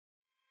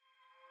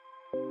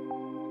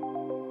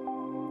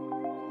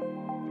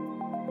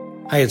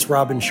Hi, it's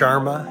Robin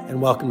Sharma, and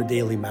welcome to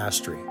Daily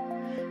Mastery.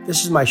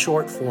 This is my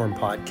short-form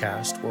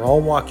podcast where I'll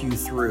walk you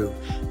through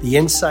the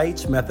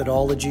insights,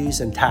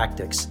 methodologies, and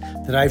tactics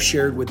that I've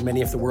shared with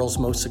many of the world's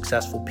most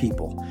successful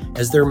people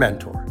as their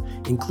mentor,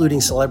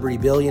 including celebrity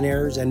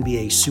billionaires,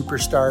 NBA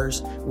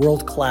superstars,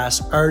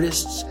 world-class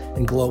artists,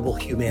 and global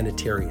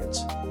humanitarians.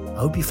 I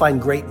hope you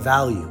find great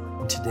value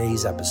in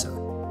today's episode.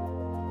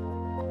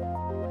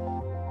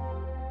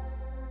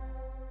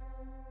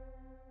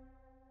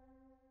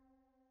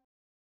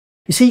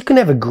 You see, you can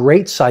have a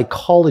great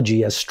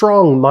psychology, a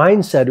strong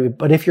mindset,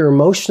 but if your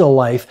emotional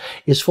life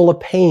is full of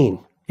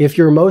pain, if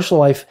your emotional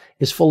life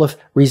is full of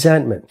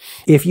resentment,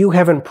 if you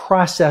haven't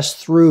processed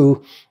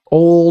through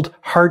old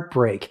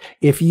heartbreak,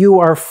 if you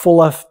are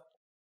full of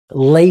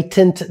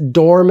latent,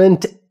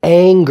 dormant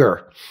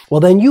anger,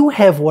 well, then you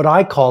have what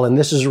I call, and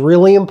this is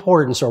really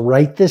important, so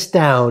write this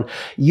down,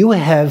 you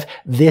have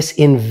this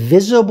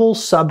invisible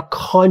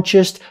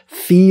subconscious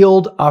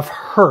field of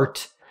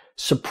hurt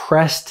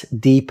suppressed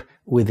deep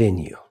within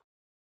you.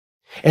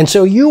 And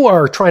so you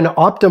are trying to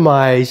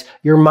optimize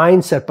your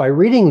mindset by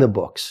reading the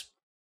books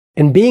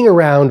and being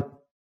around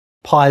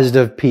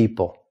positive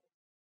people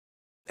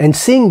and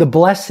seeing the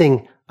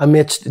blessing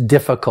amidst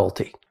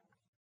difficulty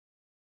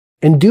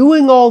and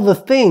doing all the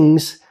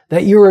things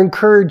that you're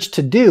encouraged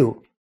to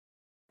do,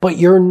 but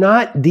you're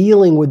not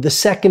dealing with the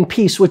second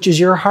piece, which is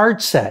your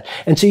heart set.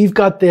 And so you've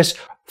got this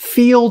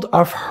field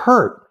of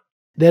hurt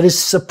that is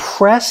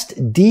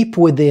suppressed deep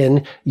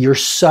within your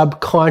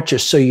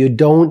subconscious, so you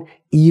don't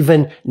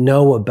even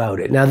know about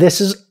it. Now, this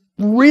is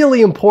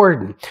really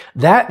important.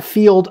 That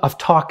field of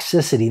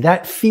toxicity,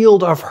 that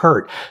field of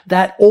hurt,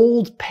 that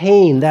old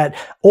pain, that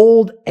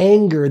old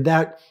anger,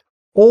 that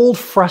old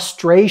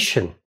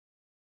frustration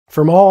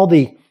from all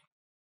the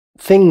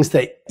things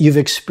that you've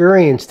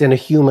experienced in a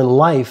human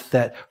life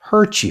that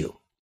hurt you,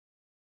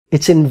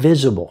 it's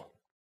invisible.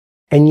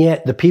 And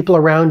yet the people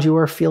around you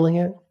are feeling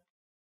it.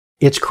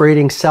 It's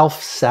creating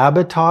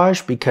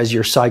self-sabotage because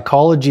your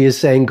psychology is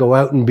saying go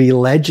out and be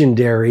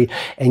legendary,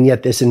 and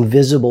yet this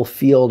invisible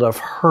field of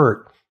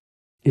hurt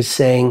is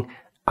saying,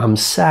 I'm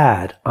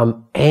sad,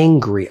 I'm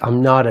angry,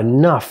 I'm not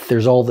enough.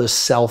 There's all this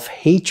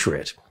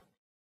self-hatred.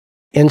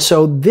 And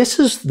so this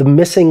is the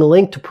missing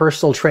link to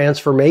personal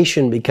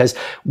transformation, because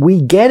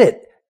we get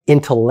it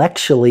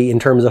intellectually in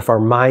terms of our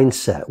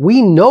mindset.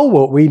 We know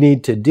what we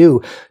need to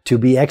do to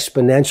be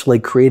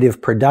exponentially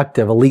creative,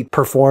 productive, elite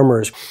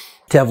performers,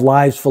 to have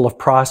lives full of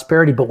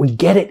prosperity, but we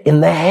get it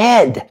in the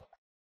head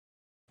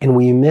and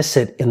we miss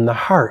it in the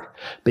heart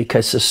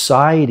because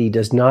society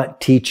does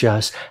not teach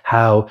us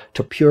how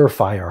to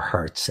purify our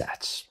heart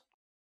sets.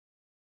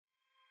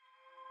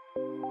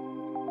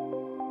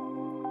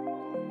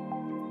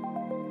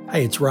 Hi,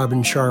 it's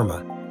Robin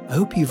Sharma. I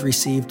hope you've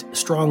received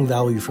strong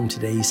value from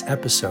today's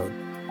episode.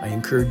 I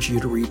encourage you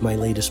to read my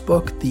latest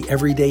book, The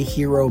Everyday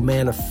Hero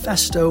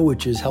Manifesto,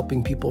 which is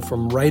helping people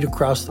from right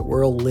across the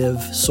world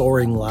live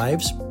soaring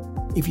lives.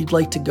 If you'd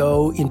like to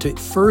go into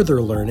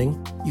further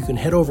learning, you can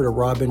head over to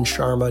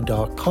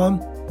robinsharma.com,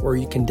 where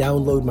you can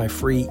download my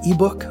free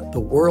ebook, The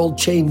World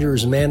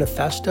Changers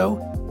Manifesto.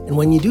 And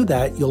when you do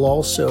that, you'll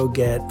also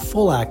get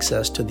full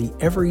access to the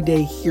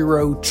Everyday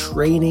Hero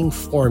Training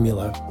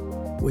Formula,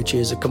 which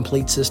is a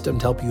complete system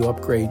to help you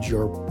upgrade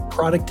your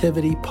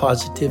productivity,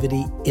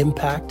 positivity,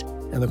 impact,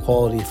 and the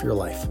quality of your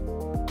life.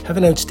 Have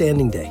an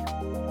outstanding day.